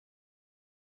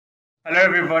Hello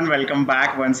everyone, welcome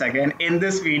back once again. In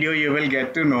this video, you will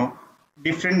get to know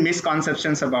different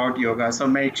misconceptions about yoga. So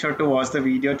make sure to watch the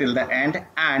video till the end.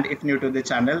 And if new to the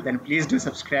channel, then please do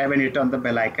subscribe and hit on the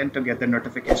bell icon to get the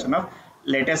notification of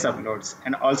latest uploads.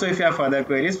 And also, if you have further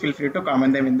queries, feel free to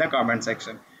comment them in the comment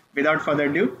section. Without further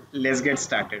ado, let's get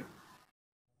started.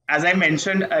 As I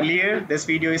mentioned earlier, this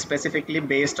video is specifically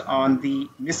based on the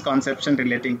misconception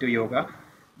relating to yoga.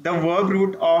 The verb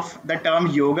root of the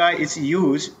term yoga is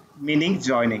used meaning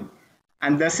joining,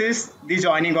 and this is the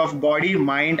joining of body,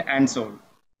 mind, and soul.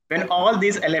 When all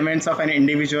these elements of an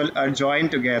individual are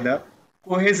joined together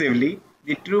cohesively,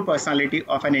 the true personality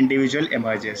of an individual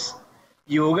emerges.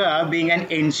 Yoga being an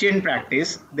ancient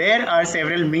practice, there are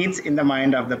several myths in the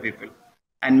mind of the people,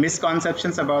 and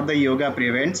misconceptions about the yoga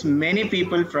prevents many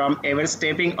people from ever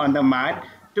stepping on the mat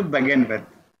to begin with.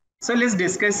 So let's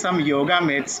discuss some yoga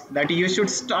myths that you should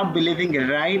stop believing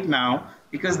right now,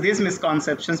 because these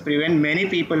misconceptions prevent many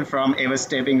people from ever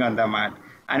stepping on the mat.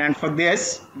 And for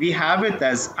this, we have with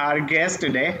us our guest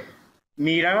today,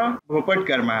 Meera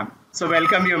Bhopatkar ma'am. So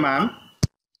welcome you ma'am.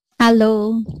 Hello.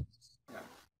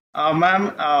 Ma'am,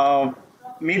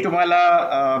 मी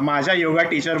तुम्हाला माझ्या yoga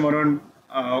teacher म्हणून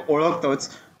ओळखतोच,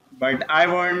 but I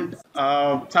want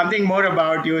something more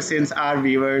about you since R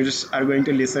viewers R going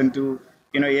to listen to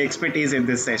expertise in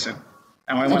this session.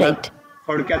 त्यामुळे मला Right.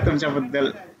 थोडक्यात तुमच्याबद्दल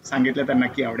सांगितलं तर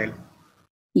नक्की आवडेल.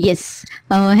 येस.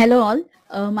 Hello all.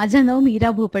 माझं नाव मीरा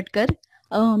भोपटकर.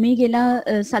 मी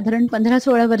गेल्या साधारण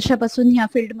 15-16 वर्षापासून ह्या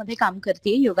फील्डमध्ये काम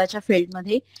करते, योगाच्या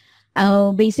फील्डमध्ये.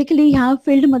 बेसिकली ह्या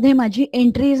फील्डमध्ये माझी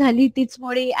एंट्री झाली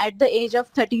तीचमुळे at the age of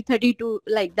 30-32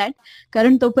 like that.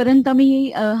 कारण तोपर्यंत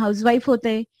मी हाऊसवाईफ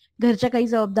होते, घरच्या काही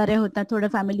जबाबदाऱ्या होत्या, थोड्या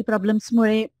फॅमिली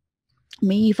प्रॉब्लेम्समुळे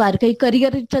मी फार काही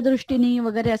करिअरच्या दृष्टीने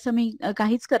वगैरे असं मी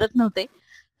काहीच करत नव्हते.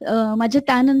 माझ्या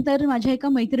त्यानंतर माझ्या एका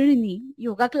मैत्रिणींनी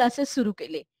योगा क्लासेस सुरू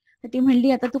केले. तर ती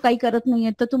म्हणली, आता तू काही करत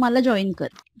नाहीये तर तू मला जॉईन कर.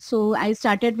 So I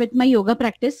started with my yoga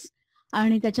practice.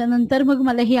 आणि त्याच्यानंतर मग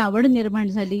मला ही आवड निर्माण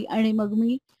झाली आणि मग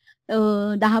मी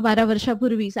 10-12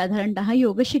 वर्षापूर्वी साधारणतः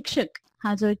योग शिक्षक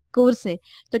हा जो एक कोर्स आहे,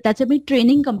 तर त्याचं मी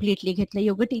ट्रेनिंग कम्प्लिटली घेतलं.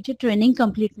 योग टीचर ट्रेनिंग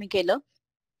कम्प्लीट मी केलं.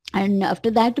 अँड आफ्टर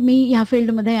दॅट मी ह्या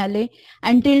फील्डमध्ये आले.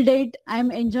 And till date I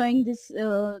am enjoying this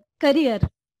career,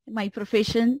 my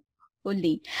profession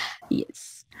only.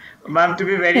 Yes. Ma'am, to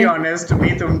be very honest, मी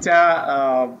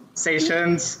तुमच्या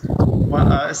सेशन्स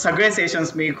सगळे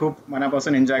सेशन्स मी खूप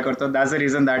मनापासून एन्जॉय करतो. That's the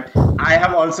reason that I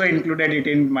have also included it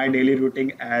in my daily routine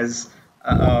as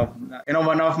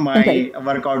one of my right.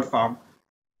 Workout form.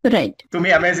 Right.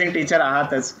 तुम्ही amazing teacher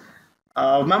आहातच.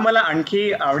 Ma'am, मला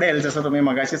आणखी आवडेल, जसं तुम्ही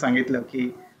मगाशी सांगितलं की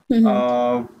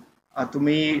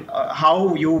तुम्ही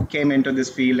how you came in to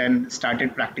this field and started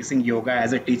practising yoga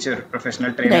as a teacher,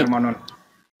 professional trainer right. म्हणून.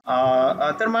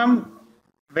 तर ma'am,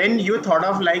 when you thought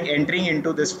of like entering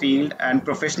into this field and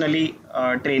professionally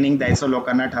training द्यायचं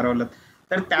लोकांना ठरवलं,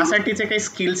 तर त्यासाठीचे काही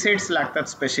स्किल सेट्स लागतात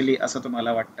specially असं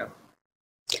तुम्हाला वाटतं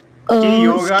की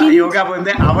योगा स्किल्स.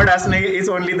 मध्ये आवड असणे is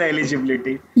only the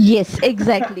eligibility? Yes,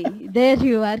 exactly. There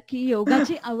you R. की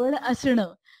योगाची आवड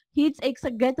असणं हीच एक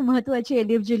सगळ्यात महत्वाची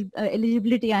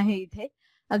एलिजिबिलिटी आहे इथे.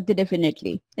 अगदी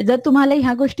डेफिनेटली. जर तुम्हाला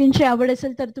ह्या गोष्टींची आवड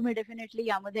असेल तर तुम्ही डेफिनेटली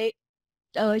यामध्ये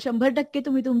 100%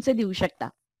 तुम्ही तुमचे देऊ शकता.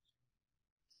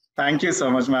 Thank you so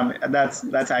much ma'am.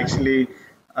 That's actually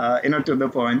to the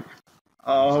point.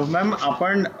 Ma'am,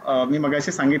 आपण मी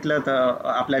मगाशी सांगितलं तर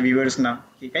आपल्या व्ह्युअर्सना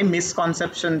की काही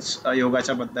मिसकॉन्सेप्शन्स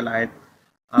योगाच्या बद्दल आहेत.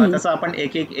 तसं आपण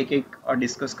एक एक एक एक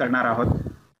डिस्कस करणार आहोत.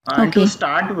 And to okay.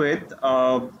 Start with,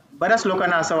 बऱ्याच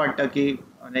लोकांना असं वाटतं की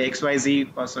XYZ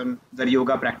पर्सन जर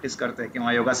योगा प्रॅक्टिस करते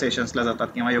किंवा योगा सेशन्सला जातात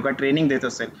किंवा योगा ट्रेनिंग देत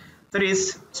असेल, तर is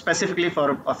specifically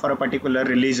for a particular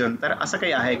religion. तर असं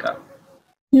काही आहे का?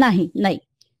 नाही, नाही,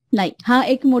 नाही. हा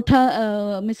एक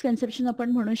मोठा मिसकन्सेप्शन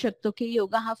आपण म्हणू शकतो की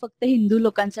योगा हा फक्त हिंदू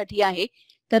लोकांसाठी आहे.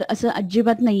 तर असं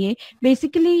अजिबात नाहीये.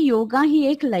 बेसिकली योगा ही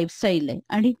एक लाईफस्टाईल आहे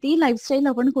आणि ती लाईफस्टाईल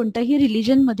आपण कोणत्याही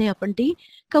रिलीजन मध्ये आपण ती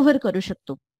कव्हर करू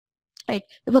शकतो. राईट.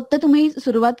 फक्त तुम्ही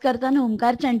सुरुवात करताना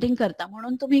ओंकार चॅन्टिंग करता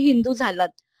म्हणून तुम्ही हिंदू झालात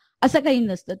असं काही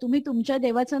नसतं. तुम्ही तुमच्या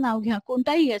देवाचं नाव घ्या,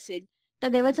 कोणताही असेल, त्या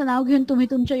देवाचं नाव घेऊन तुम्ही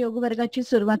तुमच्या योग वर्गाची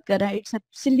सुरुवात करा. इट्स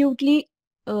ॲब्सोल्युटली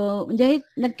म्हणजे हे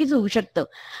नक्कीच होऊ शकतं.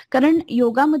 कारण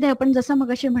योगामध्ये आपण जसं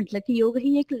मगाशी म्हटलं की योग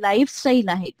ही एक लाईफस्टाईल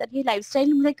आहे. तर ही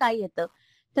लाईफस्टाईल मध्ये काय येतं,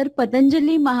 तर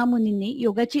पतंजली महामुनींनी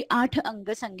योगाची 8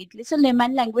 अंग सांगितली. सो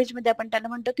लेमॅन लँग्वेज मध्ये आपण त्याला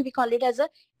म्हणतो की we call it as a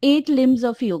 8 limbs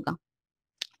of yoga.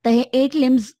 तर हे 8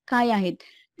 लिम्स काय आहेत,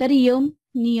 तर यम,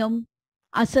 नियम,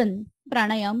 आसन,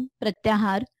 प्राणायाम,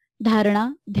 प्रत्याहार, धारणा,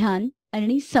 ध्यान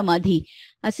आणि समाधी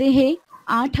असे हे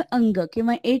 8 अंग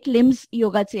किंवा 8 लिम्स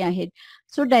योगाचे आहेत.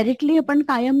 सो डायरेक्टली आपण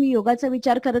कायम योगाचा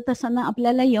विचार करत असताना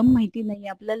आपल्याला यम माहिती नाहीये,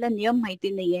 आपल्याला नियम माहिती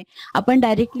नाहीये. आपण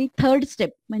डायरेक्टली थर्ड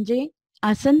स्टेप म्हणजे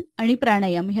आसन आणि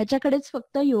प्राणायाम ह्याच्याकडेच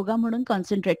फक्त योगा म्हणून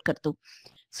कॉन्सन्ट्रेट करतो.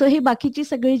 सो हे बाकीची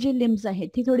सगळी जी लिम्स आहेत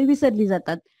ती थोडी विसरली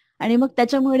जातात आणि मग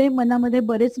त्याच्यामुळे मनामध्ये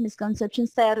बरेच मिसकॉन्सेप्शन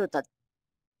तयार होतात.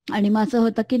 आणि मग असं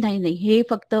होतं की नाही नाही हे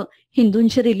फक्त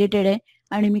हिंदूंशी रिलेटेड आहे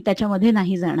आणि मी त्याच्यामध्ये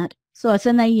नाही जाणार. सो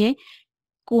असं नाहीये.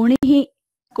 कोणीही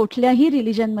कुठल्याही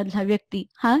रिलिजन मधला व्यक्ती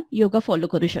हा योगा फॉलो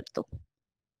करू शकतो.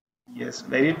 Yes,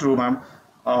 very true ma'am.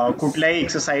 कुठल्याही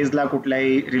एक्सरसाइजला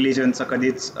कुठल्याही रिलिजनचं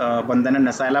कधीच बंधन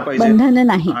नसायला पाहिजे बंधन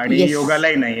नाही. आणि येस,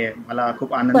 योगालाही नाहीये. मला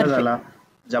खूप आनंद परफेक्ट. झाला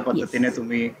ज्या येस, पद्धतीने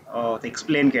तुम्ही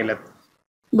एक्सप्लेन केलं.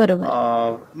 बरोबर.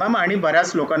 मॅम, आणि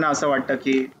बऱ्याच लोकांना असं वाटतं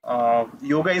की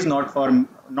yoga is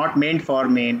not meant for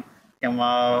main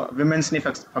किंवा विमेन्सनी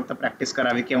फक्त प्रॅक्टिस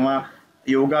करावी किंवा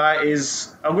yoga is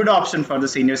a good option for the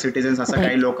senior citizens असं काही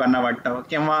राईट. लोकांना वाटतं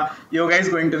किंवा yoga is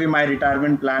going to be my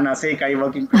retirement plan असे काही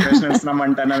वर्किंग प्रोफेशनल्सना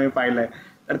म्हणताना मी पाहिलंय.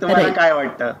 तर तुम्हाला राईट. काय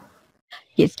वाटतं?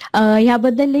 येस.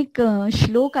 ह्याबद्दल एक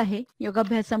श्लोक आहे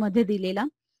योगाभ्यासामध्ये दिलेला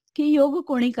की योग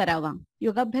कोणी करावा,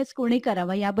 योगाभ्यास कोणी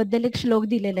करावा याबद्दल एक श्लोक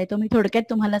दिलेला आहे. तो मी थोडक्यात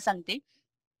तुम्हाला सांगते.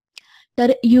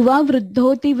 तर युवा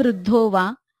वृद्धोती वृद्धो वा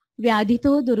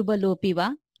व्याधितो दुर्बलोपी वा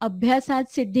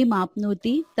अभ्यासात सिद्धी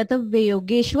मापनोती तत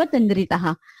योगेश्वर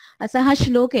तंद्रितः, असा हा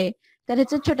श्लोक आहे. तर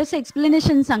याचं छोटंसं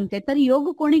एक्सप्लेनेशन सांगते. तर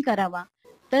योग कोणी करावा,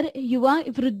 तर युवा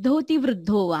वृद्धोती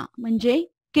वृद्धो वा म्हणजे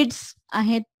किड्स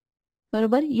आहेत,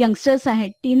 बरोबर, यंगस्टर्स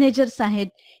आहेत, टीनेजर्स आहेत,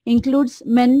 includes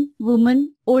main, woman,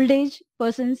 old age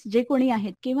persons जे कोणी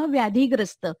आहेत किंवा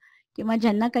व्याधीग्रस्त किंवा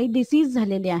ज्यांना काही डिसीज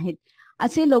झालेले आहेत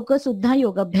असे लोक सुद्धा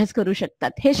योगाभ्यास करू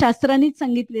शकतात. हे शास्त्रानेच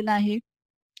सांगितलेलं आहे,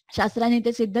 शास्त्राने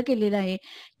ते सिद्ध केलेलं आहे.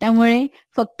 त्यामुळे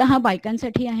फक्त हा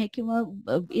बायकांसाठी आहे किंवा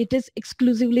it is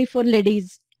exclusively for ladies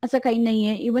असं काही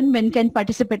नाहीये. Even main can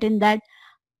participate in that,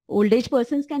 old age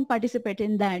persons can participate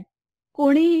in that.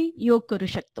 कोणीही योग करू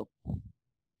शकतो.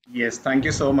 Yes,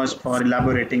 thank you so much for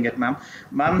इलॅबोरेटिंग it ma'am.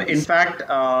 Ma'am, in fact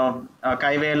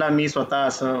काही वेळेला मी स्वतः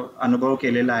असं अनुभव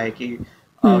केलेला आहे की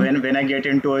when I get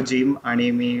in to a gym आणि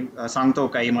मी सांगतो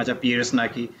काही माझ्या पियर्सना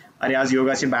की अरे आज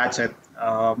योगाची बॅच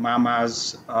आहेत मॅम,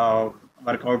 आज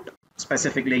वर्कआउट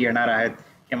स्पेसिफिकली घेणार आहेत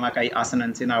किंवा काही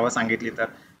आसनांची नावं सांगितली तर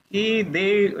की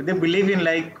दे बिलीव्ह इन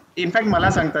लाईक, इनफॅक्ट मला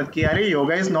सांगतात की अरे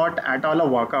yoga is not at all a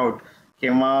workout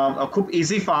किंवा खूप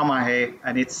इझी फॉर्म आहे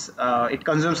आणि it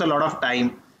कन्झ्युम्स a lot of time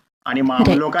आणि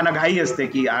लोकांना घाई असते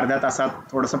की अर्ध्या तासात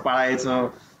थोडंसं पाळायचं,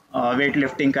 वेट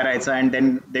लिफ्टिंग करायचं and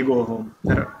then they go home.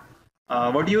 तर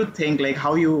what you think, like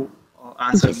how you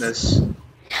answer this?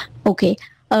 Okay.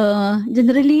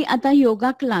 Generally आता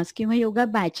योगा क्लास किंवा योगा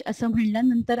बॅच असं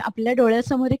म्हणल्यानंतर आपल्या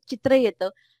डोळ्यासमोर एक चित्र येतं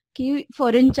की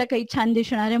फॉरेनच्या काही छान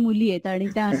दिसणाऱ्या मुली आहेत आणि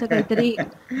त्या असं काहीतरी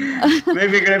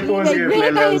वेगवेगळे पोज वेगळे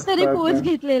घेतलेले काहीतरी पोज असतात.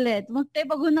 घेतलेले आहेत. मग ते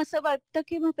बघून असं वाटतं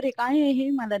की बापरे काय आहे हे,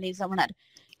 मला नाही जमणार.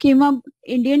 किंवा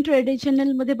इंडियन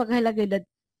ट्रेडिशनल मध्ये बघायला गेलं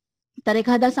तर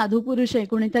एखादा साधू पुरुष आहे,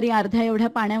 कोणीतरी अर्ध्या एवढ्या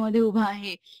पाण्यामध्ये उभा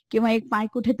आहे किंवा एक पाय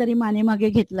कुठेतरी मानेमागे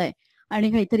घेतलाय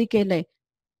आणि काहीतरी केलंय.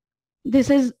 दिस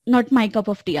is not my cup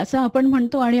of T असं आपण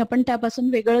म्हणतो आणि आपण त्यापासून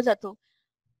वेगळं जातो.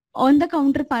 ऑन द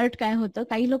काउंटर पार्ट काय होतं,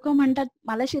 काही लोक म्हणतात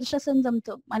मला शीर्षासन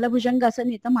जमतं, मला भुजंगासन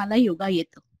येतं, मला योगा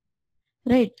येतं.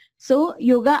 राईट. सो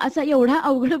योगा असा एवढा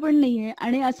अवघड पण नाहीये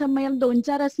आणि असं मला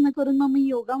 2-4 आसनं करून मग मी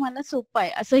योगा मला सोपं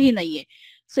आहे असंही नाहीये.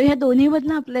 सो ह्या दोन्ही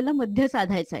मधनं आपल्याला मध्य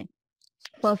साधायचा आहे.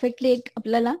 परफेक्टली एक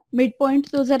आपल्याला मिड पॉइंट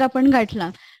तो जर आपण गाठला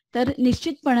तर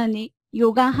निश्चितपणाने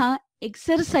योगा हा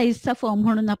एक्सरसाइजचा फॉर्म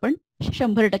म्हणून आपण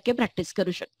 100% प्रॅक्टिस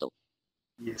करू शकतो.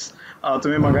 येस,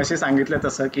 तुम्ही मगाशी सांगितलं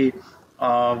तसं की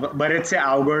बरेचसे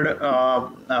अवघड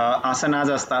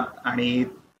आसनाज असतात आणि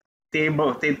ते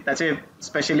त्याचे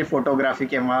स्पेशली फोटोग्राफी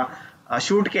किंवा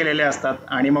शूट केलेले असतात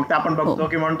आणि मग ते आपण बघतो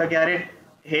की म्हणतो की अरे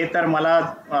हे तर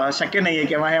मला शक्य नाहीये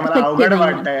किंवा हे मला शक्य अवघड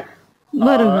नाहीये. वाटतंय.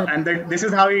 बरोबर. And this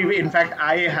is how in fact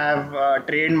I have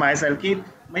train my self की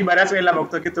मी बऱ्याच वेळेला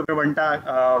बघतो की तुम्ही म्हणता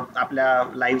आपल्या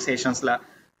लाईव्ह सेशन्सला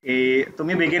की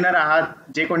तुम्ही बिगिनर आहात,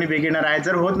 जे कोणी बिगिनर आहे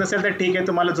जर होत नसेल तर ठीक आहे,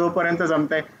 तुम्हाला जोपर्यंत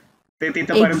जमतंय ते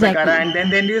तिथपर्यंत करा and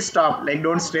then you stop, like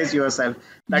don't stress your self.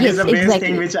 That is the best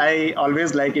thing which I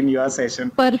always like in your session.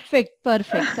 Perfect,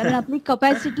 perfect. कारण आपली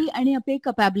कपॅसिटी आणि आपली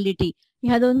कपॅबिलिटी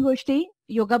ह्या दोन गोष्टी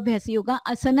योगाभ्यास, योगा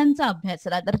आसनांचा अभ्यास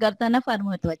रादर करताना फार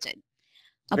महत्वाच्या आहेत.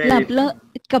 आपलं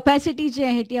कपॅसिटी जी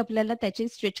आहे ती आपल्याला त्याची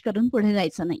स्ट्रेच करून पुढे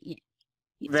जायचं नाहीये.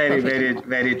 Very very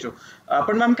very true.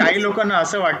 पण मॅम काही लोकांना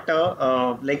असं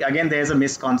वाटतं, like again there is a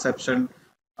misconception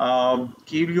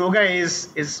की yoga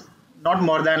is not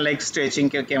more than like stretching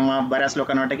किंवा बऱ्याच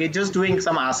लोकांना वाटतं की जस्ट डुईंग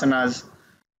सम आसनाज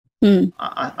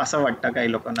असं वाटतं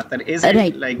काही लोकांना. तर is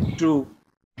it like true?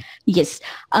 Yes.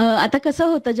 आता कसं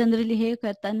होतं जनरली हे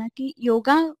करताना की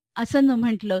योगा असं न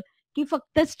म्हटलं की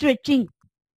फक्त स्ट्रेचिंग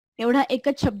एवढा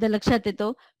एकच शब्द लक्षात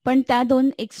येतो. पण त्या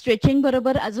एक स्ट्रेचिंग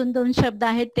बरोबर अजून 2 शब्द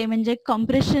आहेत ते म्हणजे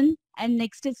compression and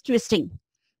next is twisting.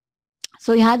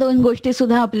 So ह्या 2 गोष्टी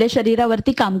सुद्धा आपल्या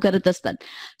शरीरावरती काम करत असतात.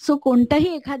 सो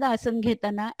कोणतंही एखादं आसन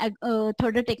घेताना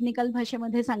थोडं टेक्निकल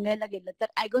भाषेमध्ये सांगायला गेलं तर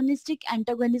ॲगोनिस्टिक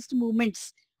अँटागोनिस्ट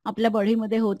मुव्हमेंट्स आपल्या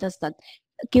बॉडीमध्ये होत असतात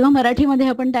किंवा मराठीमध्ये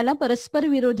आपण त्याला परस्पर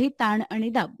विरोधी ताण आणि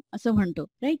दाब असं म्हणतो,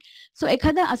 राईट. सो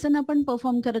एखादं आसन आपण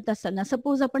परफॉर्म करत असताना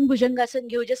सपोज आपण भुजंगासन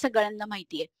घेऊ जे सगळ्यांना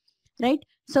माहितीये, राईट.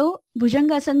 सो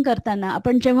भुजंगासन करताना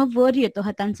आपण जेव्हा वर येतो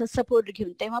हातांचा सपोर्ट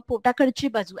घेऊन तेव्हा पोटाकडची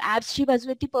बाजू ऍब्सची बाजू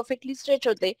आहे ती परफेक्टली स्ट्रेच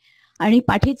होते आणि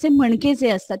पाठीचे मणके जे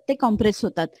असतात ते कॉम्प्रेस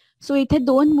होतात. सो इथे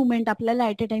 2 मुवमेंट आपल्याला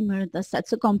ऍट अ टाइम मिळत असतात.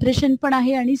 सो कॉम्प्रेशन पण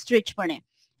आहे आणि स्ट्रेच पण आहे,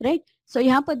 राईट. सो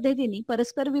ह्या पद्धतीने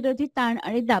परस्पर विरोधी ताण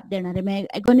आणि दाब देणारे म्हणजे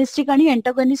ॲगोनिस्टिक आणि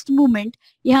अँटागोनिस्ट मुवमेंट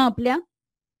ह्या आपल्या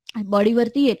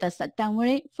बॉडीवरती येत असतात.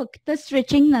 त्यामुळे फक्त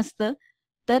स्ट्रेचिंग नसतं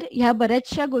तर ह्या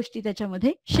बऱ्याचशा गोष्टी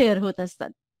त्याच्यामध्ये शेअर होत असतात.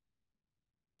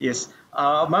 Yes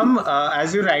ma'am,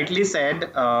 as you rightly sed,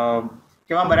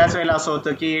 किंवा बऱ्याच वेळेला असं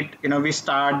होतं की we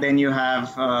start then you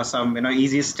have some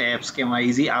easy steps किंवा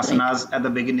easy asanas at the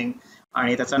beginning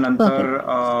आणि त्याच्यानंतर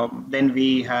then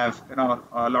we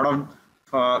have lot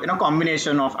of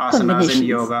combination of asanas in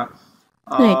yoga.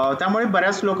 त्यामुळे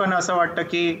बऱ्याच लोकांना असं वाटतं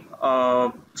की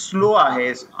स्लो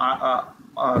आहे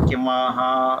किंवा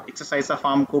हा एक्सरसाइजचा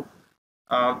फॉर्म खूप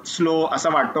स्लो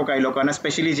असं वाटतो काही लोकांना,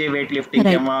 स्पेशली जे वेट लिफ्टिंग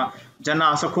किंवा ज्यांना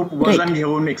असं खूप वजन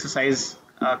घेऊन एक्सरसाइज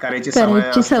करायची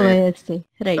सवय असते.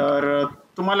 तर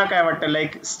तुम्हाला काय वाटतं,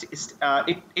 like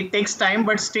it text time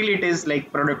but still it is like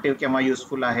productive किंवा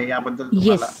युजफुल आहे, याबद्दल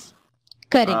तुम्हाला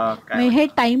करेक्ट. हे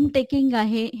टाइम टेकिंग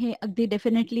आहे, हे अगदी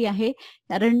डेफिनेटली आहे.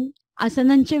 कारण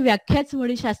आसनांची व्याख्याच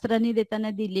मुळी शास्त्रांनी देताना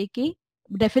दिली की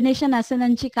डेफिनेशन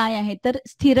आसनांची काय आहे तर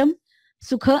स्थिरम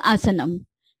सुख आसनम,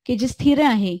 की जे स्थिर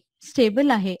आहे,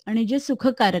 स्टेबल आहे आणि जे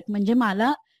सुखकारक म्हणजे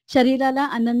मला शरीराला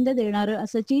आनंद देणारं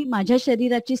असंची माझ्या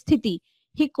शरीराची स्थिती,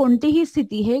 ही कोणतीही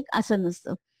स्थिती हे एक आसन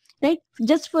असतं, राईट.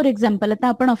 जस्ट फॉर एक्झाम्पल, आता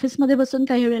आपण ऑफिसमध्ये बसून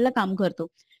काही वेळेला काम करतो.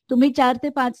 तुम्ही 4 ते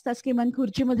 5 तास किमान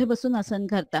खुर्चीमध्ये बसून आसन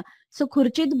करता. सो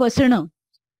खुर्चीत बसणं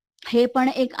हे पण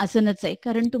एक आसनच आहे,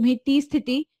 कारण तुम्ही ती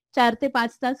स्थिती 4 ते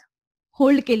 5 तास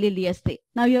होल्ड केलेली असते.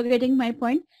 नाव you R getting my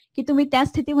point, की तुम्ही त्या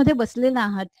स्थितीमध्ये बसलेला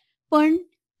आहात पण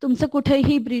तुमचं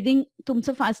कुठेही ब्रीदिंग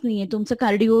तुमचं फास्ट नाहीये, तुमचं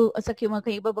कार्डिओ असं किंवा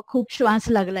काही बाबा खूप श्वास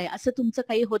लागलाय असं तुमचं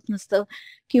काही होत नसतं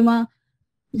किंवा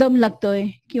दम लागतोय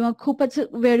किंवा खूपच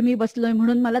वेळ मी बसलोय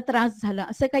म्हणून मला त्रास झाला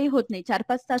असं काही होत नाही.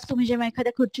 4-5 तास तुम्ही जेव्हा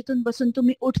एखाद्या खुर्चीतून बसून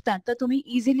तुम्ही उठता तर तुम्ही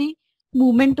इझिली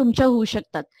मुवमेंट तुमच्या होऊ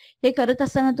शकतात. हे करत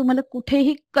असताना तुम्हाला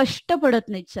कुठेही कष्ट पडत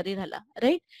नाहीत शरीराला,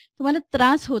 राईट. तुम्हाला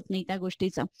त्रास होत नाही त्या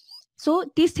गोष्टीचा. सो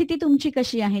ती स्थिती तुमची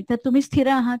कशी आहे तर तुम्ही स्थिर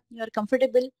आहात, you R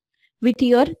comfortable with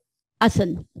your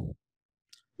आसन.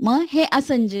 मग हे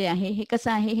आसन जे आहे हे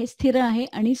कसं आहे, हे स्थिर आहे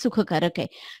आणि सुखकारक आहे.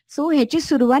 सो ह्याची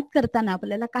सुरुवात करताना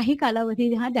आपल्याला काही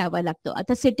कालावधी हा द्यावा लागतो.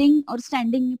 आता सिटिंग और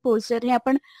स्टँडिंग पोस्चर हे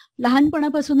आपण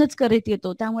लहानपणापासूनच करत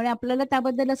येतो त्यामुळे आपल्याला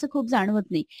त्याबद्दल असं खूप जाणवत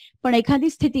नाही. पण एखादी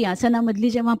स्थिती आसनामधली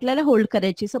जेव्हा आपल्याला होल्ड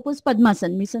करायची, सपोज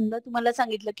पद्मासन, मी समजा तुम्हाला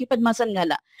सांगितलं की पद्मासन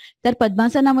घाला, तर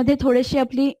पद्मासनामध्ये थोडीशी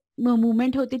आपली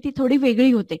मुवमेंट होते ती थोडी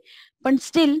वेगळी होते. पण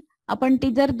स्टील आपण ती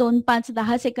जर 2, 5,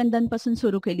 10 सेकंदांपासून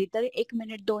सुरू केली तर 1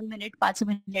 मिनिट, 2 मिनिट, 5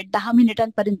 मिनिट, 10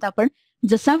 मिनिटांपर्यंत आपण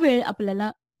जसा वेळ आपल्याला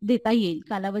देता येईल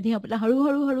कालावधी आपला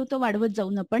हळूहळू तो वाढवत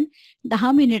जाऊन आपण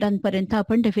 10 मिनिटांपर्यंत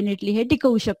आपण डेफिनेटली हे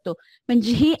टिकवू शकतो.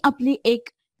 म्हणजे ही आपली एक,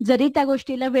 जरी त्या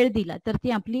गोष्टीला वेळ दिला तर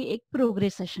ती आपली एक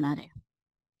प्रोग्रेस असणार आहे.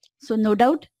 सो नो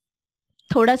डाऊट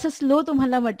थोडासा स्लो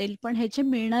तुम्हाला वाटेल पण ह्याचे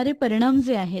मिळणारे परिणाम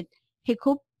जे आहेत हे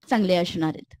खूप चांगले असणार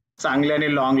आहेत, चांगले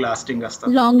आणि लॉंग लास्टिंग असतात.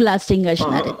 लॉंग लास्टिंग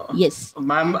असणार आहेत. येस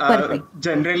मॅम,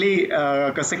 जनरली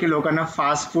कसं की लोकांना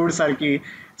फास्ट फूड सारखी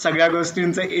सगळ्या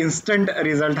गोष्टींचा इन्स्टंट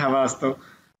रिझल्ट हवा असतो.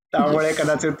 त्यामुळे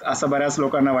कदाचित असं बऱ्याच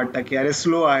लोकांना वाटतं की अरे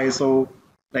स्लो आहे, so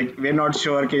like we R not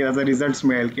sure की याचा रिझल्ट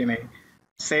मिळेल की नाही.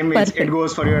 Same it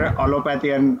goes for your ऑलोपॅथी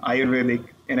and Ayurvedic.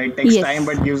 It takes time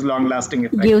but gives long lasting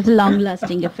effects. Gives long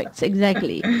lasting effects.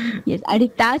 Exactly. Yes. आणि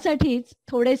त्यासाठीच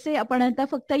थोडेसे आपण आता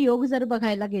फक्त योग जर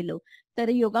बघायला गेलो तर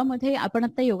योगामध्ये आपण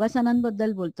आता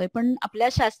योगासनांबद्दल बोलतोय पण आपल्या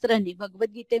शास्त्रांनी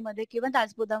भगवद्गीतेमध्ये किंवा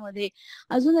दासबोधामध्ये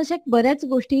अजून अशा बऱ्याच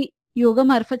गोष्टी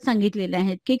योगामार्फत सांगितलेल्या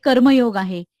आहेत की कर्मयोग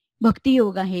आहे, भक्ती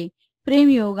योग आहे, प्रेम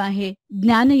योग आहे,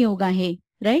 ज्ञान योग आहे,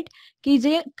 राईट. की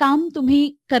जे काम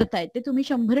तुम्ही करताय ते तुम्ही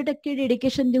 100%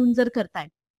 डेडिकेशन देऊन जर करताय,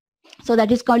 सो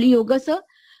दॅट इज कॉल्ड योगचं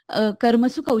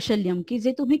कर्मसु कौशल्यम, की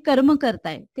जे तुम्ही कर्म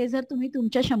करताय ते जर तुम्ही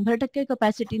तुमच्या 100%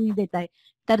 कपॅसिटीने देताय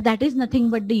तर that is nothing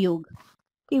but the योग.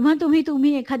 किंवा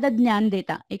तुम्ही एखादं ज्ञान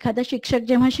देता, एखादा शिक्षक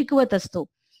जेव्हा शिकवत असतो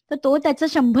तर तो त्याचं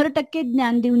 100%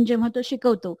 ज्ञान देऊन जेव्हा तो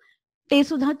शिकवतो, ते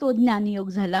सुद्धा तो ज्ञानयोग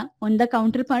झाला. ऑन द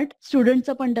काउंटर पार्ट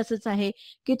स्टुडंटचं पण तसंच आहे,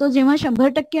 की तो जेव्हा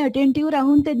 100% अटेंटिव्ह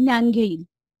राहून ते ज्ञान घेईल,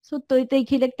 सो तो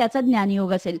देखील एक त्याचा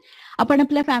ज्ञानयोग असेल. आपण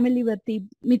आपल्या फॅमिलीवरती,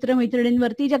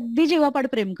 मित्रमैत्रिणींवरती अगदी जीवापाड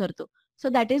प्रेम करतो. So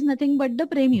that is nothing but the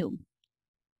प्रेम योग.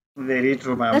 Very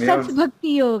true, ma'am. तसाच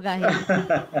भक्ती योग आहे.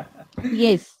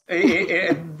 Yes.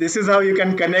 This is how you can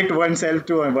connect oneself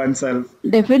to oneself.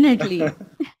 Definitely.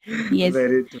 Yes.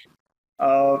 Very true.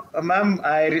 Ma'am,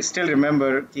 I still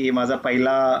remember की माझा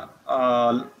पहिला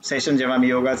सेशन जेव्हा मी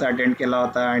योगाचा अटेंड केला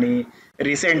होता, आणि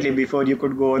recently before you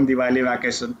could go on Diwali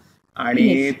vacation, आणि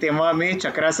Yes. तेव्हा मी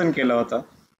चक्रासन केलं होतं.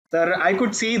 तर I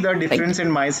could see the difference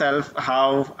in my self,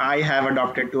 how I have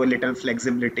adopted to a little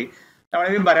flexibility.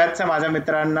 त्यामुळे मी बऱ्याचशा माझ्या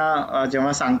मित्रांना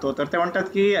जेव्हा सांगतो तर ते म्हणतात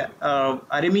की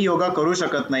अरे मी योगा करू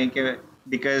शकत नाही की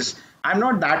because I am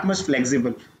not that much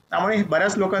flexible. त्यामुळे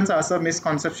बऱ्याच लोकांचं असं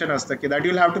मिसकॉन्सेप्शन असतं की that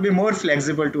you'll have to be more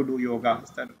flexible to do yoga.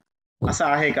 तर असं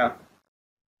आहे का?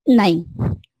 नाही,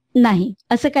 नाही,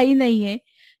 असं काही नाहीये.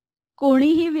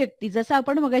 कोणीही व्यक्ती, जसं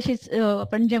आपण मगाशी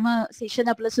आपण जेव्हा सेशन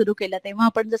आपलं सुरू केलं तेव्हा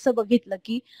आपण जसं बघितलं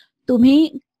की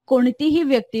तुम्ही कोणतीही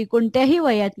व्यक्ती कोणत्याही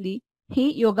वयातली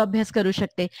ही योगाभ्यास करू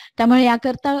शकते. त्यामुळे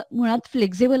याकरता मुळात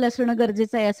फ्लेक्झिबल असणं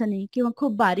गरजेचं आहे असं नाही, किंवा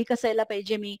खूप बारीक असायला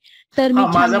पाहिजे मी तर मी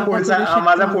छान योगा करू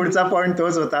माझा शकते. पुढचा पॉइंट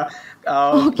तोच होता.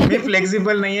 मी ओके.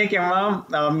 फ्लेक्झिबल नाहीये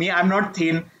किंवा मी आय एम नॉट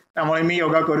थिन, त्यामुळे मी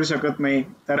योगा करू शकत नाही,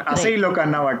 तर राईट. असंही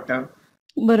लोकांना वाटतं.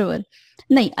 बरोबर.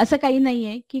 नाही, असं काही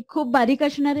नाहीये की खूप बारीक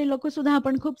असणारे लोक सुद्धा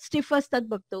आपण खूप स्टिफ असतात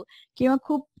बघतो, किंवा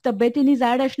खूप तब्येतीने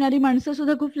जाड असणारी माणसं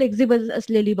सुद्धा खूप फ्लेक्झिबल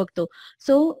असलेली बघतो.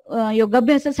 सो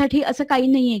योगाभ्यासासाठी असं काही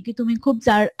नाहीये की तुम्ही खूप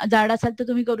जाड असाल तर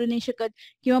तुम्ही करू नाही शकत,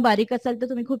 किंवा बारीक असाल तर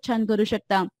तुम्ही खूप छान करू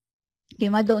शकता,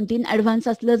 किंवा 2-3 ऍडव्हान्स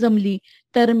असलं जमली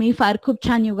तर मी फार खूप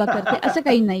छान योगा करते, असं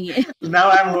काही नाहीये. नाव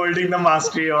I am holding the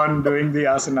mastery on doing दी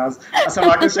आसनास, असं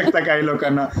वाटू शकतं काही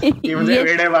लोकांना की म्हणजे येस.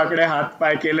 वेडे वाकडे हात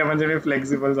पाय केले म्हणजे मी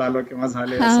फ्लेक्झिबल झालो किंवा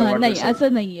झाले, असं हा, वाटू नाही, शकतं.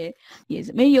 असं नाहीये. येस,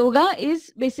 म्हणजे योगा इज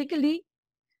बेसिकली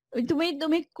तुम्ही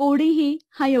तुम्ही कोणीही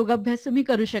हा योगाभ्यास तुम्ही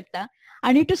करू शकता.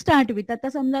 आणि टू स्टार्ट विथ, आता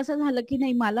समजा असं झालं की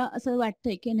नाही मला असं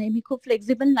वाटतंय की नाही मी खूप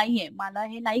फ्लेक्झिबल नाहीये, मला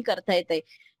हे नाही करता येतंय,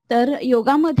 तर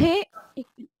योगामध्ये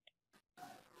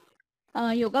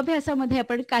योगाभ्यासामध्ये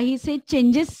आपण काहीसे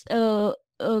चेंजेस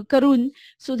करून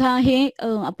सुद्धा हे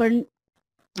आपण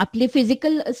आपली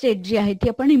फिजिकल स्टेट जी आहे ती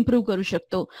आपण इम्प्रूव्ह करू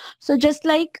शकतो. So just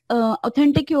like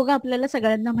authentic yoga आपल्याला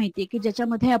सगळ्यांना माहितीये की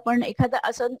ज्याच्यामध्ये आपण एखादं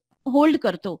आसन होल्ड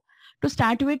करतो to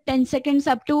start with 10 seconds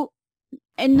up to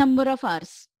N number of hours,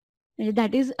 म्हणजे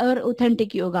that is our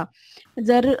authentic yoga.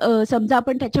 जर समजा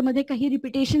आपण त्याच्यामध्ये काही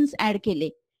रिपिटेशन्स ऍड केले,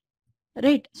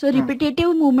 राईट, सो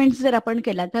रिपिटेटिव्ह मुवमेंट्स जर आपण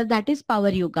केला तर दॅट इज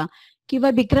पॉवर योगा. किंवा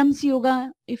बिक्रम्स yoga,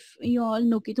 if you all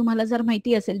know, की तुम्हाला जर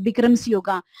माहिती असेल बिक्रम्स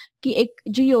योगा, की एक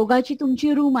जी योगाची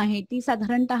तुमची रूम आहे ती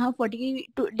साधारणतः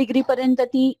 40 डिग्री पर्यंत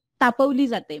ती तापवली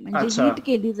जाते, म्हणजे अच्छा. हीट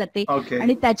केली जाते, ओके.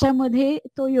 आणि त्याच्यामध्ये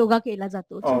तो योगा केला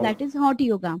जातो. So that is hot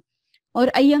yoga. और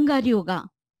अय्यंगार योगा.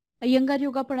 अय्यंगार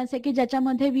योगा पण असं आहे की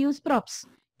ज्याच्यामध्ये वी यूज प्रॉप्स,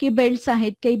 की बेल्ट्स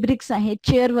आहेत, काही ब्रिक्स आहेत,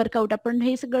 चेअर वर्कआउट, आपण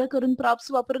हे सगळं करून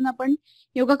प्रॉप्स वापरून आपण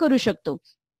योगा करू शकतो.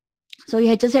 सो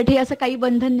ह्याच्यासाठी असं काही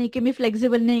बंधन नाही की मी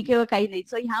फ्लेक्झिबल नाही किंवा काही नाही.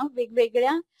 सो ह्या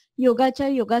वेगवेगळ्या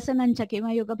योगासनांच्या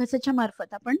किंवा योगाभ्यासाच्या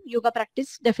मार्फत आपण योगा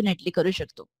प्रॅक्टिस डेफिनेटली करू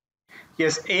शकतो.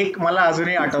 येस, एक मला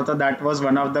अजूनही आठवतं, that was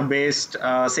one of the best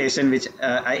session which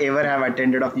I ever have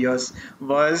attended of yours,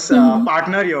 was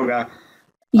partner yoga.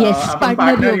 Yes, आपण पार्टनर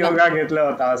पार्टनर योगा. योगा घेतला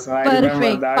होता, असं I remember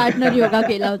perfect, partner yoga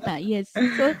केला दॅट. होता. येस.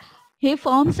 सो हे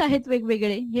फॉर्म्स आहेत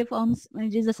वेगवेगळे. हे फॉर्म्स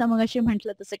म्हणजे जसं मगाशी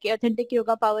म्हटलं तसं की authentic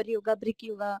yoga, power yoga, brick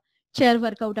yoga, chair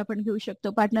workout आपण घेऊ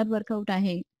शकतो, पार्टनर वर्कआउट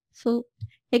आहे. सो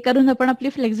हे करून आपण आपली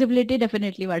फ्लेक्झिबिलिटी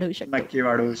डेफिनेटली वाढवू शकतो. नक्की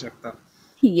वाढवू शकता.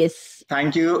 Yes.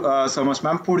 Thank you so much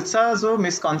ma'am. पुढचा जो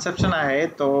मिसकॉन्सेप्शन आहे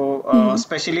तो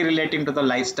specially relating to the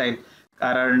lifestyle.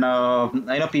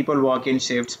 कारण people work in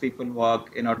shift, people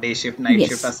work day shift, night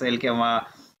shift असेल, किंवा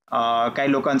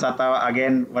काही लोकांचं आता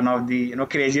again one of the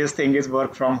क्रेझियस्ट thing is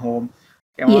work from home,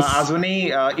 किंवा येस.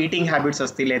 अजूनही इटिंग हॅबिट्स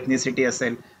असतील, एथनिसिटी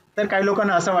असेल. तर काही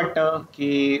लोकांना असं वाटतं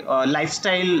की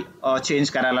लाईफस्टाईल चेंज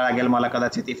करायला लागेल मला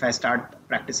कदाचित, if I start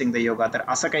practising the yoga. तर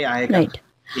असं काही आहे का? राईट.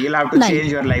 यू हॅव टू नाही,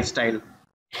 चेंज युअर लाईफस्टाईल.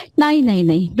 नाही, नाही,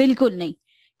 नाही, बिलकुल नाही.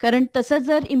 कारण तसं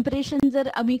जर इम्प्रेशन जर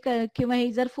आम्ही किंवा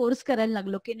हे जर फोर्स करायला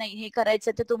लागलो की नाही हे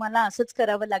करायचं तर तुम्हाला असंच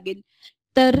करावं लागेल,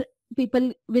 तर people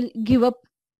will give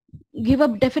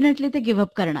up definitely. ते गिव्ह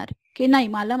अप करणार की नाही,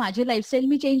 मला माझी लाईफस्टाईल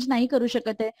मी चेंज नाही करू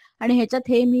शकत आहे, आणि ह्याच्यात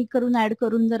हे मी करून ऍड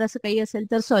करून जर असं काही असेल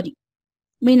तर सॉरी,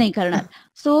 मी नाही करणार.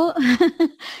 सो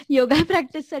योगा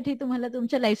प्रॅक्टिससाठी तुम्हाला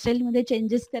तुमच्या लाईफस्टाईलमध्ये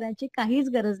चेंजेस करायची काहीच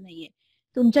गरज नाहीये.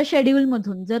 तुमच्या शेड्यूल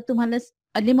मधून जर तुम्हाला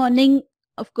अर्ली मॉर्निंग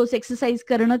ऑफकोर्स एक्सरसाइज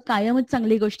करणं कायमच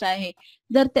चांगली गोष्ट आहे.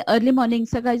 जर ते अर्ली मॉर्निंग,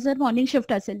 सकाळी जर मॉर्निंग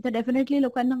शिफ्ट असेल तर डेफिनेटली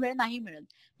लोकांना वेळ नाही मिळत.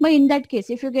 मग in that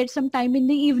case if you get some time in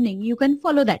the evening you can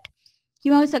follow that.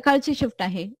 किंवा सकाळची शिफ्ट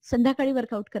आहे, संध्याकाळी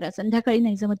वर्कआउट करा. संध्याकाळी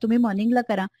नाही जमत तुम्ही मॉर्निंगला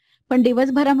करा, पण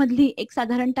दिवसभरामधली एक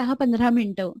साधारणतः 15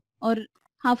 मिनिटं और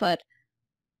हाफ आवर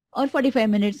और 45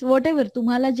 मिनिट्स वॉट एव्हर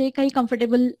तुम्हाला जे काही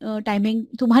कम्फर्टेबल टायमिंग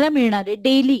तुम्हाला मिळणार आहे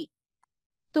डेली,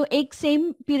 तो एक सेम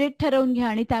पिरियड ठरवून घ्या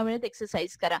आणि त्या वेळेत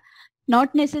एक्सरसाइज करा. नॉट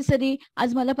नेसेसरी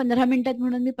आज मला 15 मिनिटात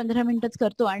म्हणून मी 15 मिनिटच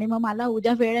करतो आणि मग मला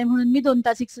उद्या वेळ आहे म्हणून मी 2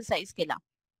 तास एक्सरसाइज केला.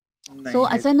 सो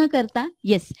असं न करता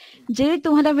येस, जे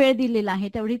तुम्हाला वेळ दिलेला आहे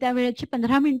तेवढी त्या वेळेची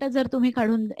 15 मिनिटं जर तुम्ही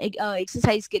काढून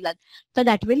एक्सरसाइज केलात तर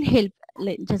that will help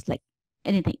just like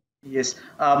anything. Yes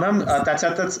ma'am,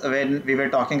 त्याच्यातच Wien we were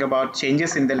talking about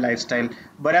changes in the lifestyle,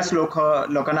 बऱ्याच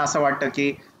लोकांना असं वाटतं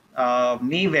की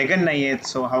मी वेगन नाही आहे,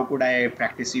 so how could I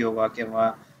practice yoga,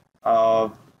 किंवा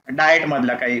डाएट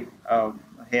मधला काही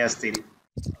हे असतील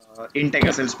इंटेक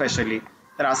असेल स्पेशली,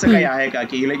 तर असं काही आहे का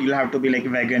की you have to be like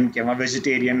vegan किंवा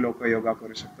व्हेजिटेरियन लोक योगा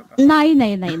करू शकतात? नाही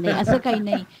नाही नाही नाही, असं काही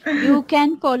नाही. You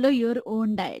can follow your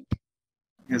on diet.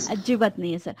 अजिबात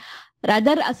नाही सर.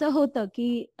 रादर असं होतं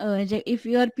की if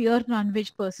you R pure non veg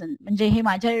person, म्हणजे हे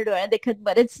माझ्या डोळ्यात देखत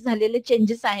बरेच झालेले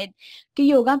चेंजेस आहेत की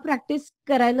योगा प्रॅक्टिस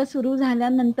करायला सुरू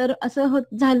झाल्यानंतर असं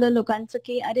होत झालं लोकांचं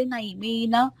की अरे नाही मी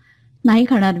ना नाही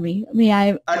खाणार, मी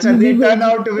I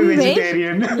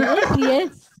vegetarian. Yes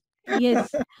yes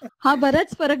yes, हा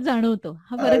बराच फरक जाणवतो.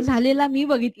 हा फरक झालेला मी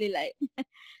बघितलेला आहे.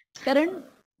 कारण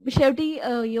शेवटी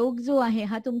योग जो आहे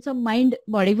हा तुमचं माइंड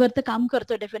बॉडीवर तर काम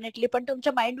करतो डेफिनेटली, पण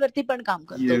तुमच्या माइंड वरती पण काम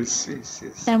करतो.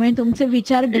 त्यामुळे तुमचे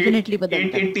विचार डेफिनेटली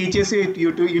बदलतात. It teaches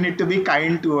you need to be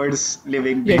kind towards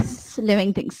living beings. Yes,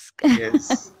 living things.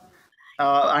 Yes.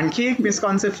 आणखी एक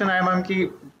मिसकॉन्सेप्शन आहे मॅम की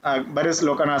बरेच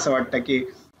लोकांना असं वाटतं की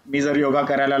मी जर योगा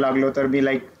करायला लागलो तर मी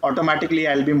like automatically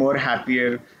I will be more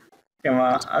happier,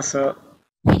 किंवा असं.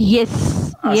 येस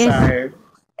असं आहे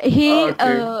हे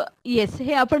येस,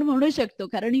 हे आपण म्हणू शकतो.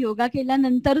 कारण योगा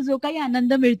केल्यानंतर जो काही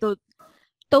आनंद मिळतो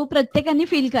तो प्रत्येकाने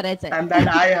फील करायचा आहे. And that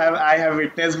I have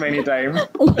witnessed many times.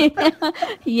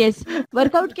 Yes,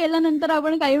 workout केल्यानंतर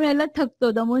आपण काही वेळेला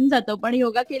थकतो, दमून जातो, पण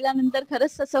योगा केल्यानंतर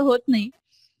खरंच तसं होत नाही.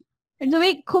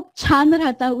 तुम्ही खूप छान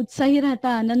राहता, उत्साही राहता,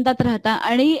 आनंदात राहता.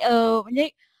 आणि म्हणजे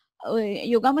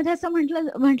योगामध्ये असं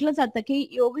म्हटलं जातं की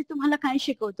योग तुम्हाला काय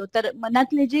शिकवतो, तर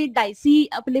मनातले जे डायसी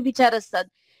आपले विचार असतात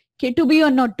की to be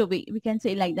or not to be, we can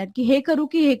say like that, की हे करू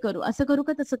की हे करू, असं करू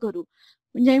का तसं करू.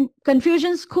 म्हणजे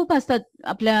कन्फ्युजन्स खूप असतात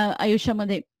आपल्या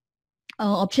आयुष्यामध्ये.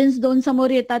 ऑप्शन्स 2 समोर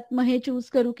येतात, मग हे चूज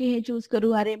करू की हे चूज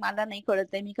करू, अरे मला नाही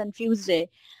कळत आहे, मी कन्फ्युज आहे.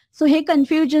 सो हे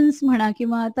कन्फ्युजन्स म्हणा,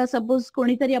 किंवा आता सपोज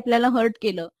कोणीतरी आपल्याला हर्ट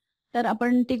केलं तर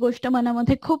आपण ती गोष्ट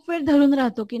मनामध्ये खूप वेळ धरून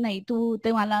राहतो की नाही तू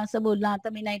ते मला असं बोलला, आता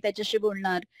मी नाही त्याच्याशी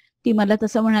बोलणार, ती मला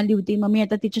तसं म्हणाली होती, मग मी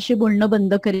आता तिच्याशी बोलणं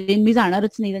बंद करेन, मी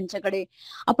जाणारच नाही त्यांच्याकडे.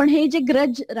 आपण हे जे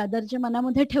ग्रज रादर जे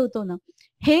मनामध्ये ठेवतो ना,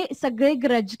 हे सगळे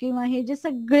ग्रज किंवा हे जे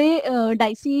सगळे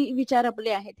डायसी विचार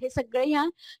आपले आहेत, हे सगळे ह्या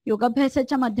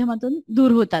योगाभ्यासाच्या माध्यमातून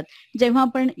दूर होतात. जेव्हा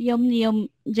आपण यम नियम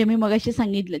जे मी मगाशी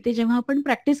सांगितले ते जेव्हा आपण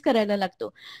प्रॅक्टिस करायला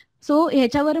लागतो. सो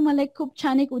ह्याच्यावर मला एक खूप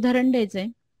छान एक उदाहरण द्यायचंय.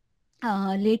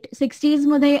 लेट 60s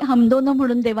मध्ये हम दोनो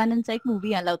म्हणून देवानंदचा एक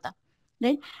मूवी आला होता,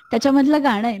 राईट. त्याच्यामधलं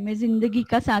गाणं आहे मैं जिंदगी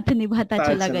का साथ निभाता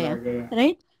चला गया,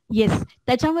 राईट. येस,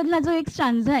 त्याच्यामधला जो एक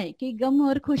स्टांजा आहे की गम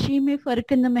और खुशी में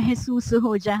फर्क न महसूस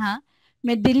हो जहां,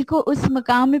 मैं दिल को उस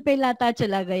मकाम पे लाता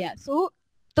चला गया. सो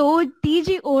ती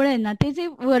जी ओळ आहे ना, ते जे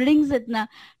वर्डिंग्स आहेत ना,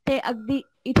 ते अगदी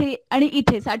इथे आणि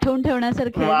इथे साठवून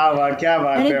ठेवण्यासारखे.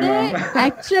 आणि ते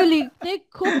ऍक्च्युअली ते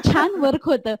खूप छान वर्क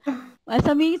होतं.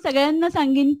 असं मी सगळ्यांना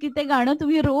सांगेन की ते गाणं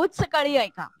तुम्ही रोज सकाळी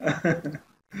ऐका,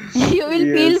 यू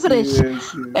विल फील फ्रेश.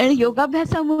 आणि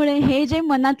योगाभ्यासामुळे हे जे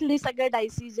मनातले सगळे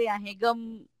डायसी जे आहे,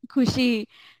 गम खुशी,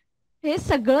 हे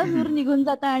सगळं दूर निघून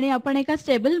जातं आणि आपण एका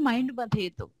स्टेबल माइंड मध्ये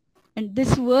येतो. And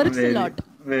this works lot.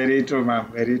 Very true ma'am,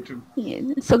 very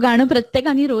true. So गाणं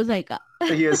प्रत्येकाने रोज ऐका.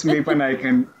 येस, मी पण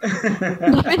ऐकन.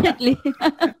 डेफिनेटली.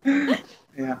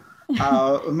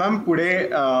 मॅम, पुढे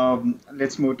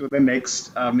let's move to the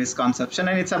next misconception,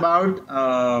 and it's about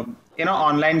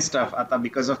online stuff. आता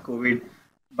बिकॉज ऑफ कोविड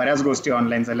बऱ्याच गोष्टी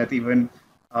ऑनलाईन झाल्यात. इव्हन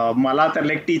मला तर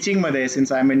लाईक टीचिंग मध्ये,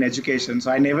 since I am in education, so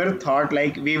I never thought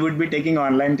like we would be taking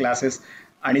online classes.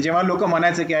 आणि जेव्हा लोक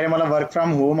म्हणायचे की अरे मला वर्क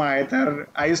फ्रॉम होम आहे, तर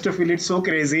I use to feel it so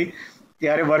crazy की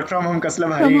अरे वर्क फ्रॉम होम कसलं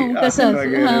भारी असेल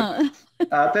वगैरे.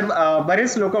 तर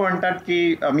बरेच लोक म्हणतात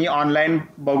की मी ऑनलाईन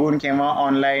बघून किंवा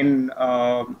ऑनलाईन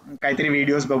काहीतरी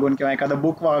व्हिडिओज बघून किंवा एखादं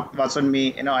बुक वाचून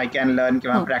मी आय कॅन लर्न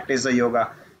किंवा प्रॅक्टिस द योगा.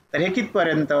 तर हे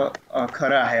कितपर्यंत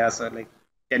खरं आहे? असं like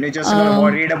can you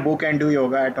just read a book and do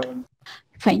yoga at home?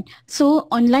 Fine. So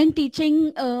online teaching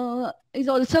is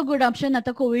also good option.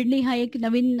 आता कोविडने हा एक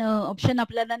नवीन ऑप्शन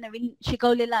आपल्याला नवीन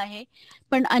शिकवलेला आहे.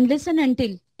 पण अनलेस अँड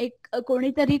अंटिल एक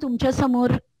कोणीतरी तुमच्या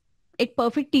समोर एक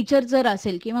परफेक्ट टीचर जर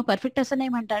असेल, किंवा परफेक्ट असं नाही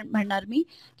म्हणणार मी,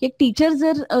 की एक टीचर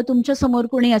जर तुमच्या समोर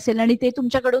कोणी असेल आणि ते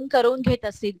तुमच्याकडून करून घेत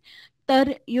असतील,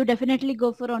 तर you definitely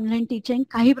go for online teaching.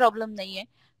 काही प्रॉब्लेम नाहीये.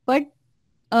 बट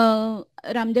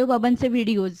रामदेव बाबांचे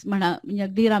व्हिडिओज म्हणा, म्हणजे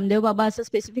अगदी रामदेव बाबा असं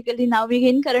स्पेसिफिकली नाव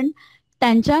घेईन, कारण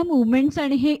त्यांच्या मुवमेंट्स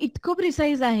आणि हे इतकं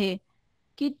प्रिसाईज आहे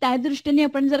की त्या दृष्टीने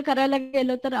आपण जर करायला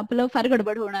गेलो तर आपलं फार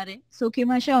गडबड होणार आहे. सो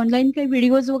किंवा अशा ऑनलाईन काही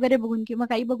व्हिडिओज वगैरे बघून किंवा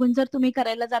काही बघून जर तुम्ही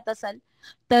करायला जात असाल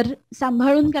तर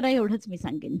सांभाळून करा, एवढंच मी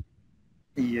सांगेन.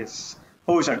 येस,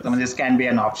 होऊ शकतं, म्हणजे can be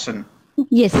an option.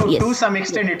 Yes yes, to some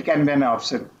extent it can be an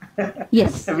option.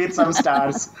 Yes with some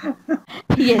stars.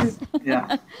 Yes.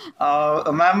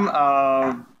 Ma'am,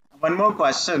 one more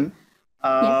question.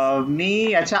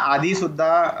 मी याच्या आधी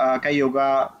सुद्धा काही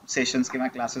योगा सेशन्स किंवा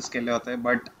क्लासेस केले होते,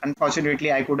 but unfortunately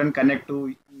I couldn't connect to,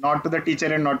 not to the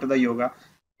teacher and not to the yoga.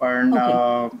 पण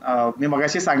मी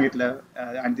मगाशी सांगितलं,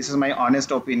 and this is my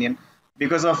honest opinion,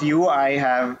 because of you I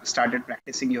have started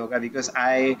practicing yoga, because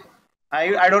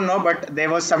I don't know, but there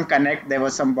was some connect, there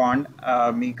was some bond.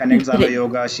 Me connect झालो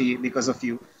योगाशी because of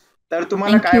you. तर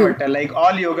तुम्हाला काय वाटतं, like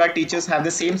all yoga teachers have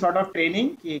the same sort of training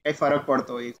की काही फरक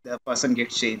पडतो if the person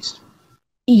gets changed?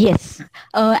 Yes,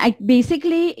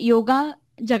 basically yoga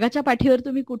जगाच्या पाठीवर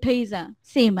तुम्ही कुठेही जा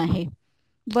सेम आहे.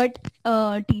 बट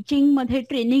टीचिंग मध्ये,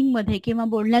 ट्रेनिंग मध्ये किंवा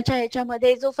बोलण्याच्या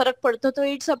याच्यामध्ये जो फरक पडतो तो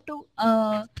इट्स अप टू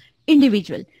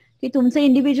इंडिव्हिज्युअल, की तुमचं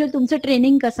इंडिव्हिज्युअल, तुमचं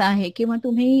ट्रेनिंग कसं आहे किंवा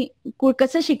तुम्ही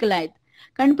कसं शिकलायत.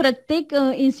 कारण प्रत्येक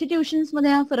इन्स्टिट्यूशन्स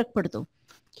मध्ये हा फरक पडतो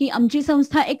की आमची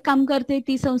संस्था एक काम करते,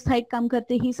 ती संस्था एक काम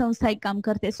करते, ही संस्था एक काम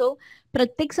करते. सो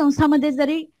प्रत्येक संस्थामध्ये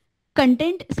जरी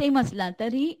कंटेंट सेम असला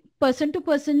तरी person to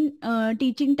person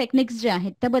teaching techniques जे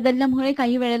आहेत त्या बदलल्यामुळे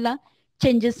काही वेळेला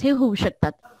चेंजेस हे होऊ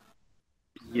शकतात.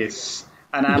 Yes,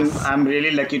 and I'm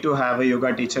really lucky to have a yoga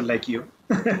teacher like you.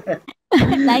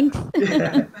 Thanks.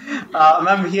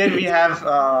 Ma'am, here we have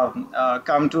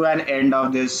come to an end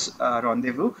of this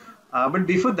rendezvous. But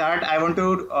before that, I want to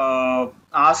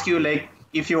ask you, like,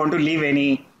 if you want to leave any,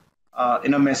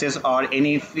 message or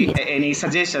any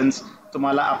suggestions,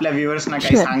 तुम्हाला आपल्या viewers ना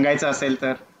काही सांगायचं असेल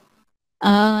तर.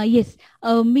 Yes,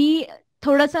 मी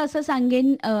थोडंसं असं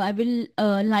सांगेन, I will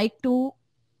like to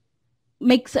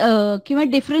mix किंवा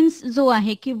डिफरन्स जो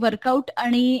आहे की वर्कआउट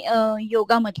आणि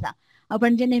योगा मधला,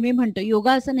 आपण जे नेहमी म्हणतो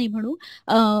योगा असं नाही म्हणू,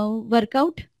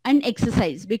 workout and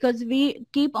exercise, because we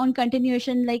keep on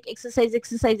continuation like exercise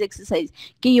exercise exercise,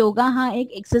 की योगा हा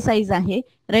एक एक्सरसाइज आहे,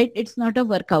 right, it's not a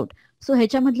workout. So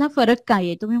ह्याच्यामधला फरक काय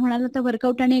आहे, तुम्ही म्हणाल तर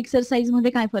वर्कआउट आणि एक्सरसाइज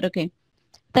मध्ये काय फरक आहे,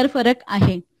 तर फरक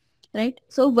आहे, राईट.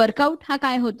 सो वर्कआउट हा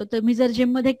काय होतो, तुम्ही जर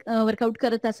जिम मध्ये वर्कआउट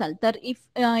करत असाल तर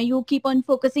if you keep on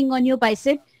focusing on your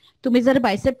bicep, तुम्ही जर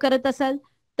बायसेप करत असाल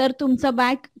तर तुमचा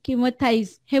बॅक किंवा थाईज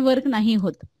हे वर्क नाही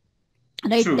होत,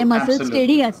 राईट, ते मसल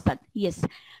स्टेडी असतात. येस,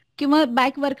 किंवा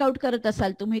बॅक वर्कआउट करत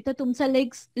असाल तुम्ही तर तुमचा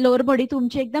लेग्स, लोअर बॉडी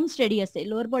तुमची एकदम स्टेडी असते.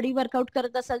 लोअर बॉडी वर्कआउट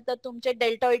करत असाल तर तुमचे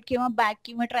डेल्टॉइड किंवा बॅक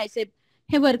किंवा ट्रायसेप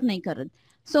हे वर्क नाही करत.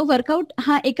 सो वर्कआउट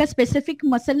हा एका स्पेसिफिक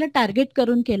मसलला टार्गेट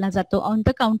करून केला जातो. On the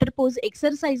counter pose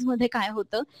exercise मध्ये काय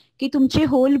होतं की तुमची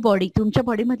होल बॉडी, तुमच्या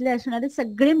बॉडीमधले असणारे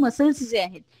सगळे मसल्स जे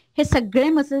आहेत हे सगळे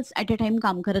मसल्स ऍट अ टाइम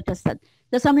काम करत असतात.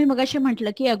 जसं मी मगाशी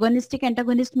म्हटलं की अगोनिस्टिक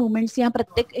अँटागोनिस्ट मुवमेंट्स या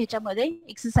प्रत्येक ह्याच्यामध्ये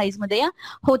एक्सरसाइज मध्ये या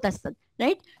होत असतात,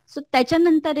 राईट. सो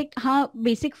त्याच्यानंतर एक हा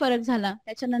बेसिक फरक झाला.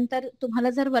 त्याच्यानंतर तुम्हाला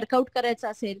जर वर्कआउट करायचं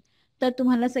असेल तर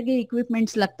तुम्हाला सगळे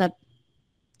इक्विपमेंट्स लागतात,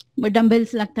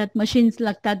 डंबेल्स लागतात, मशीन्स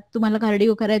लागतात. तुम्हाला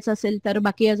कार्डिओ करायचं असेल तर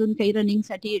बाकी अजून काही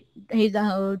रनिंगसाठी हे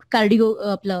कार्डिओ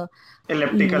आपलं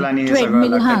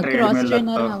ट्रेडमिल, हा क्रॉस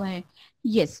ट्रेनर हवा आहे.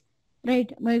 येस,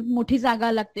 राईट, मोठी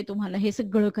जागा लागते तुम्हाला हे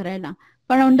सगळं करायला.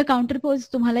 पण ऑन द काउंटर पोज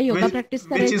तुम्हाला योगा प्रॅक्टिस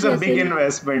करायची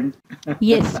असेल,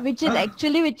 yes, which is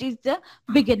actually which is the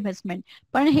big investment.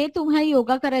 पण हे तुम्हाला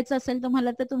योगा करायचं असेल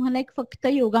तुम्हाला तर तुम्हाला एक फक्त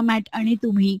योगा मॅट आणि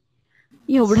तुम्ही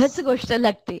एवढंच गोष्ट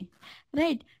लागते,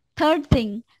 राईट. थर्ड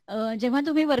थिंग, जेव्हा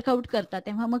तुम्ही वर्कआउट करता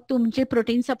तेव्हा मग तुमचे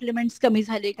प्रोटीन सप्लिमेंट्स कमी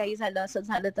झाले, काही झालं, असं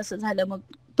झालं तसं झालं, मग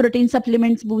प्रोटीन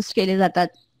सप्लिमेंट्स बूस्ट केले जातात,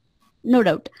 नो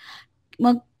डाऊट.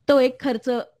 मग तो एक खर्च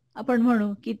आपण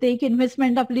म्हणू की ते एक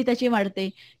इन्व्हेस्टमेंट आपली त्याची वाढते.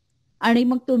 आणि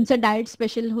मग तुमचं डाएट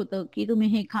स्पेशल होतं की तुम्ही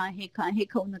हे खा, हे खा, हे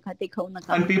खाऊ नका, ते खाऊ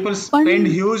नका.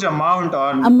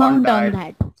 Amount on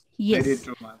that, yes,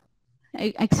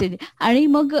 actually. आणि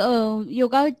मग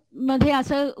योगा मध्ये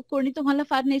असं कोणी तुम्हाला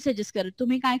फार नाही सजेस्ट करत.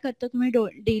 तुम्ही काय करता, तुम्ही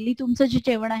डेली तुमचं जे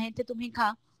जेवण आहे ते तुम्ही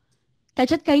खा,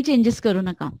 त्याच्यात काही चेंजेस करू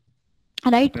नका,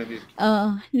 राईट.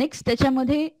 नेक्स्ट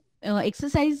त्याच्यामध्ये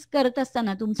एक्सरसाइज करत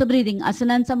असताना तुमचं ब्रिदिंग,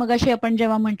 आसनांचा मगाशी आपण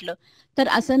जेव्हा म्हटलं, तर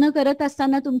आसनं करत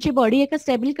असताना तुमची बॉडी एका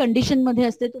स्टेबल कंडिशन मध्ये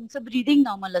असते, तुमचं ब्रिदिंग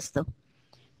नॉर्मल असतं.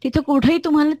 तिथं कुठेही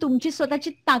तुम्हाला तुमची स्वतःची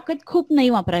ताकद खूप नाही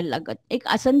वापरायला लागत. एक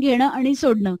आसन घेणं आणि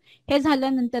सोडणं हे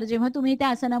झाल्यानंतर जेव्हा तुम्ही त्या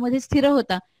आसनामध्ये स्थिर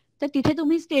होता, तर तिथे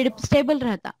तुम्ही स्टेबल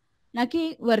राहता. ना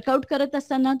की वर्कआउट करत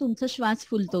असताना तुमचा श्वास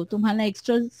फुलतो, तुम्हाला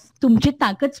एक्स्ट्रा तुमची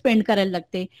ताकद स्पेंड करायला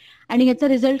लागते आणि याचा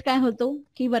रिझल्ट काय होतो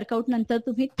की वर्कआउट नंतर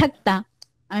तुम्ही थकता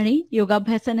आणि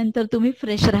योगाभ्यासानंतर तुम्ही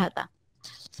फ्रेश राहता.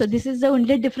 So this is the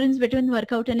only difference between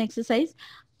workout and exercise.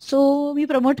 So me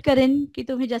promote करेन की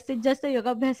तुम्ही जास्तीत जास्त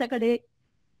योगाभ्यासाकडे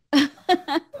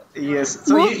yes,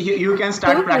 so you can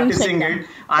start तुम्ही येऊ प्रॅक्टिसिंग शकता. इट.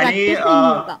 आणि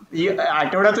प्रॅक्टिसिंग योगा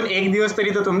आठवड्यातून एक दिवस तरी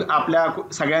तो आपल्या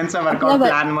सगळ्यांचा आपला वर्कआउट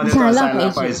प्लॅन मध्ये तो झाला असायला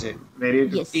पाहिजे. पाहिजे. Very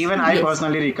good. Yes even I yes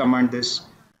personally recommend this.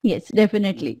 Yes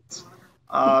definitely.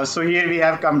 So here we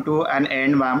have come to an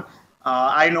end, ma'am.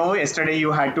 I know yesterday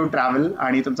you had to travel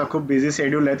आणि तुमचा खूप बिझी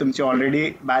शेड्यूल आहे, तुमची ऑलरेडी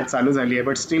बॅच चालू झाली आहे,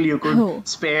 but still you कुड हो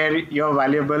स्पेअर युअर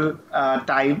व्हॅल्युएबल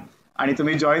टाइम आणि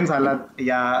तुम्ही जॉईन झालात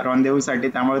या रॉन्डेवू साठी,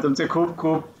 त्यामुळे तुमचे खूप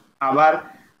खूप आभार.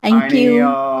 आणि thank you.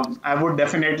 I would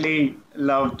definitely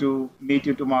love to meet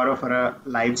you tomorrow for a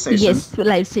live session. Yes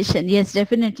live session. Yes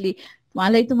definitely.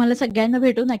 मलाही तुम्हाला सगळ्यांना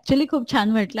भेटून ऍक्च्युली खूप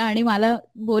छान वाटलं आणि मला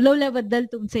बोलवल्याबद्दल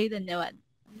तुमचेही धन्यवाद.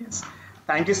 Yes.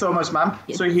 Thank you so much, ma'am.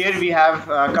 Yes. So here we have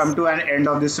come Yes. to an end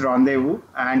of this rendezvous.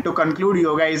 And to conclude,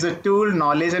 yoga is a tool,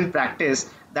 knowledge, and practice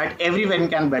that everyone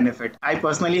can benefit. I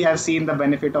personally have seen the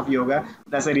benefit of yoga.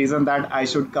 That's the reason that I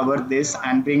should cover this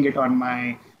and bring it on my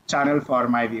channel for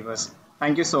my viewers.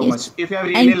 Thank you so Yes. much. If you have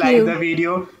really Thank liked you. the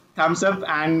video, thumbs up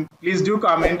and please do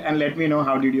comment and let me know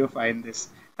how did you find this.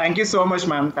 Thank you so much,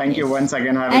 ma'am. Thank you Yes. once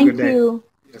again. Have a good Thank day. you.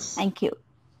 Yes. Thank you.